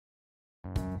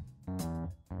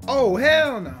Oh,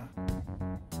 hell no.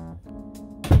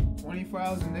 24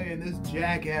 hours a day and this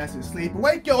jackass is sleeping.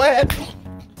 Wake your ass.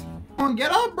 Come on,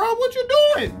 get up, bro. What you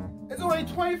doing? It's only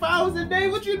 24 hours a day.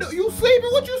 What you do? You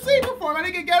sleeping? What you sleeping for, man?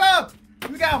 Nigga, get up.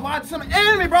 You gotta watch some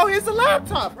anime, bro. Here's the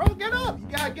laptop, bro. Get up. You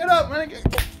gotta get up, man.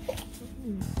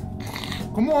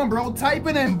 Come on, bro. Type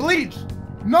it in. Bleach.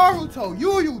 Naruto.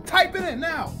 Yu. Type it in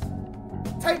now.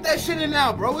 Type that shit in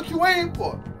now, bro. What you waiting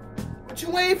for? What you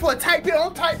waiting for? Type it.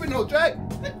 Don't type it, no, Jack.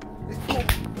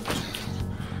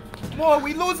 Come on,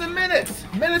 we losing minutes.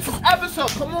 Minutes is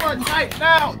episode. Come on, type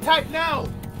now. Type now.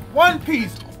 One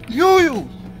Piece. Yu.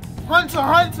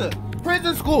 Hunter.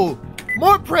 Prison School.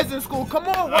 More Prison School. Come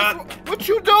on. What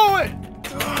you doing?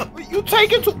 You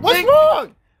taking to... What's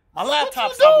wrong? My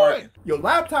laptop's not working. Your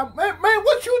laptop? Man,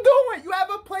 what you doing? You have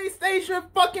a PlayStation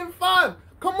fucking 5.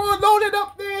 Come on, load it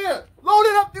up there. Load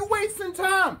it up. You're wasting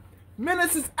time.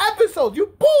 Minutes is episodes.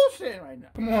 You bullshitting right now.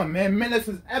 Come on, man. Minutes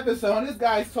is episode. And this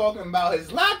guy's talking about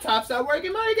his laptop's not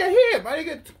working. Man, get here. Man,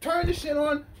 get turn this shit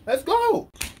on. Let's go.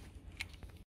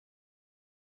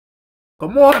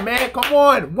 Come on, man. Come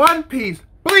on. One Piece.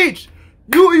 Bleach.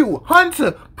 Yu.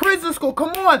 Hunter. Prison School.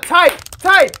 Come on. Type.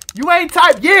 You ain't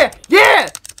type. Yeah.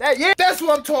 That's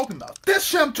what I'm talking about. That's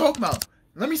shit I'm talking about.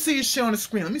 Let me see your shit on the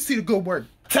screen. Let me see the good work.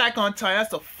 Attack on Titan.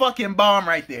 That's a fucking bomb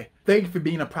right there. Thank you for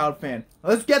being a proud fan.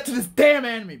 Let's get to this damn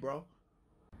anime, bro.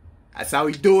 That's how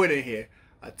we do it in here.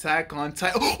 Attack on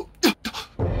Titan.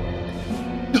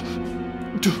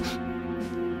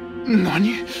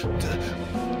 Nani?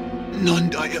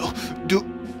 Nandayo.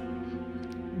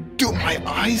 Do my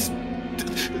eyes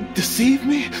deceive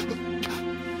me?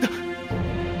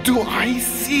 Do I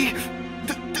see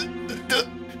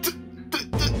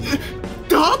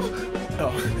dub?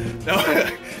 No.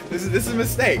 This is a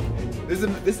mistake. This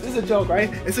is a joke, right?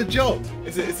 It's a joke.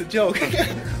 It's a joke.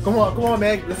 Come on,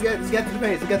 man. Let's get to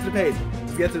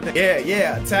the page.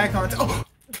 Yeah. Attack on. Oh,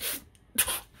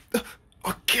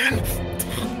 again.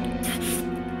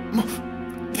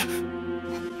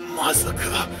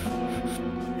 Masaka.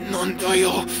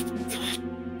 Nandayo.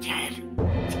 Damn.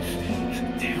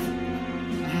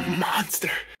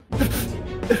 Monster.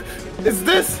 Is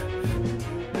this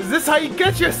how you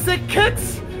get your sick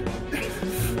kicks?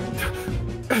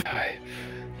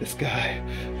 This guy,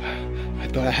 I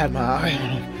thought I had my eye on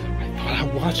him. I thought I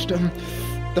watched him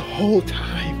the whole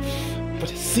time.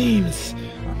 But it seems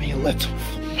I may have let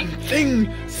one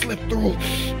thing slip through.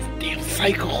 This damn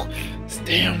cycle. This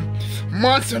damn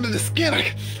monster under the skin.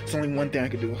 There's only one thing I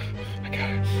can do.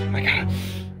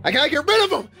 I gotta get rid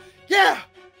of him. Yeah!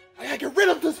 I gotta get rid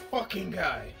of this fucking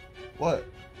guy. What?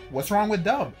 What's wrong with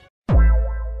Dub?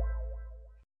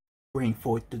 Bring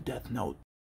forth the Death Note.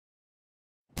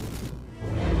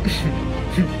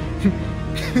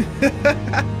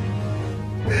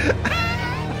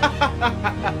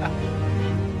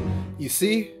 You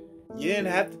see? You didn't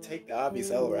have to take the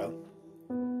obvious L route.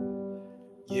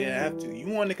 You didn't have to. You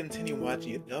wanted to continue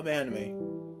watching your dub anime.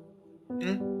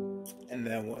 And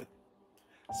then what?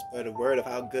 Spread the word of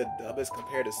how good dub is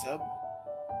compared to sub?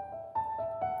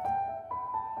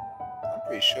 I'm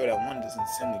pretty sure that one doesn't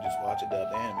simply just watch a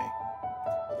dubbed anime.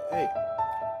 But hey,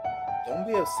 don't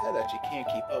be upset that you can't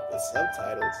keep up with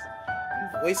subtitles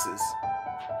and voices.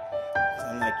 Because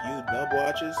unlike you dub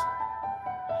watchers,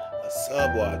 a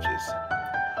sub watches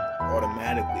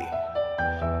automatically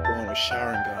born with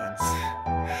Sharingans.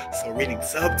 So reading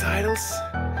subtitles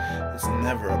is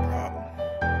never a problem.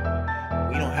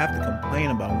 We don't have to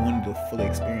complain about wanting to fully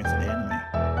experience an anime.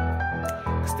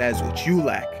 Because that is what you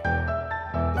lack.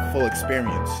 The full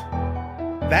experience.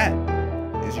 That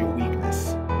is your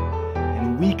weakness.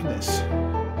 And weakness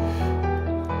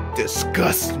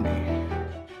disgusts me.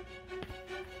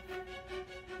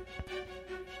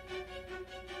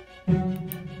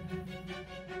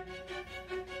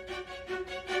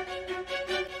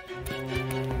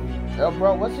 Yo,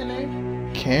 bro, what's your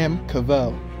name? Cam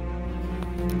Cavell.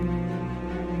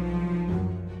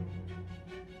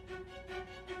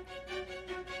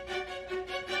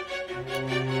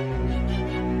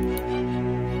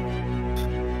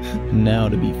 Now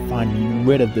to be finally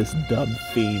rid of this dumb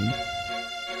fiend.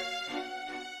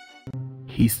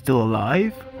 He's still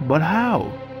alive? But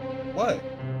how? What?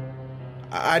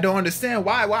 I don't understand.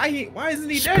 Why isn't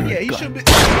he dead yet? He should be.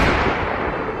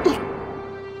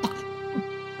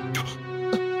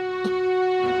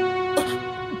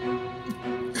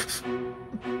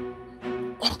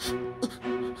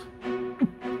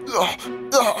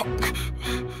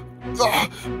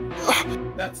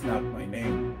 That's not my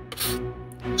name.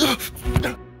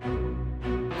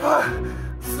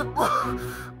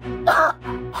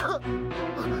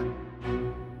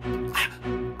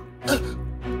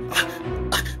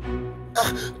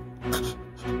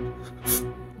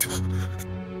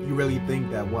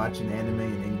 watching anime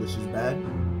in English is bad?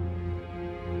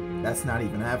 That's not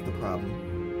even half the problem.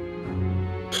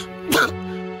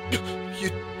 You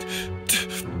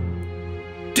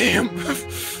damn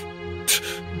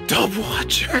dub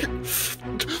watcher.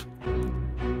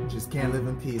 Just can't live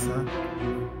in peace, huh?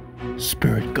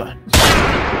 Spirit gun.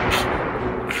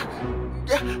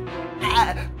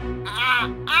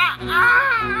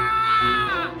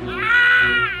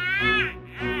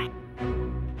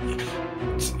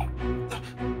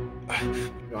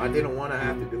 No, I didn't want to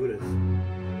have to do this. I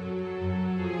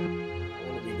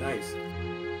want to be nice.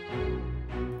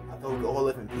 I thought we could all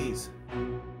live in peace.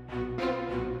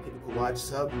 People could watch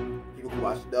sub, people could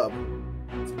watch dub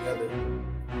together.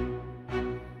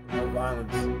 No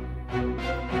violence.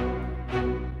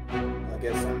 I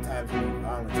guess sometimes we need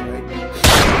violence, right?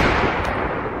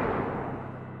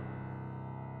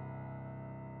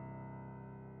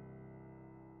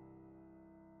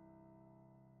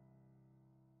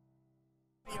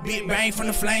 Big bang from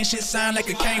the flame, shit sound like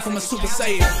it came from a Super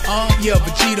Saiyan. Yeah,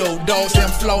 Vegito, dog say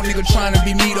I'm flow, nigga trying to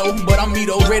be Mito, but I'm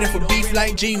Mito, ready for beef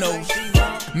like Geno's.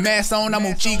 Mask on, I'm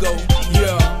on Chigo,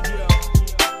 yeah.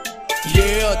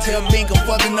 Yeah, tell Bink I'm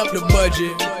fucking up the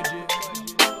budget.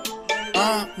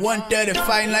 130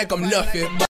 fighting like I'm Luffy.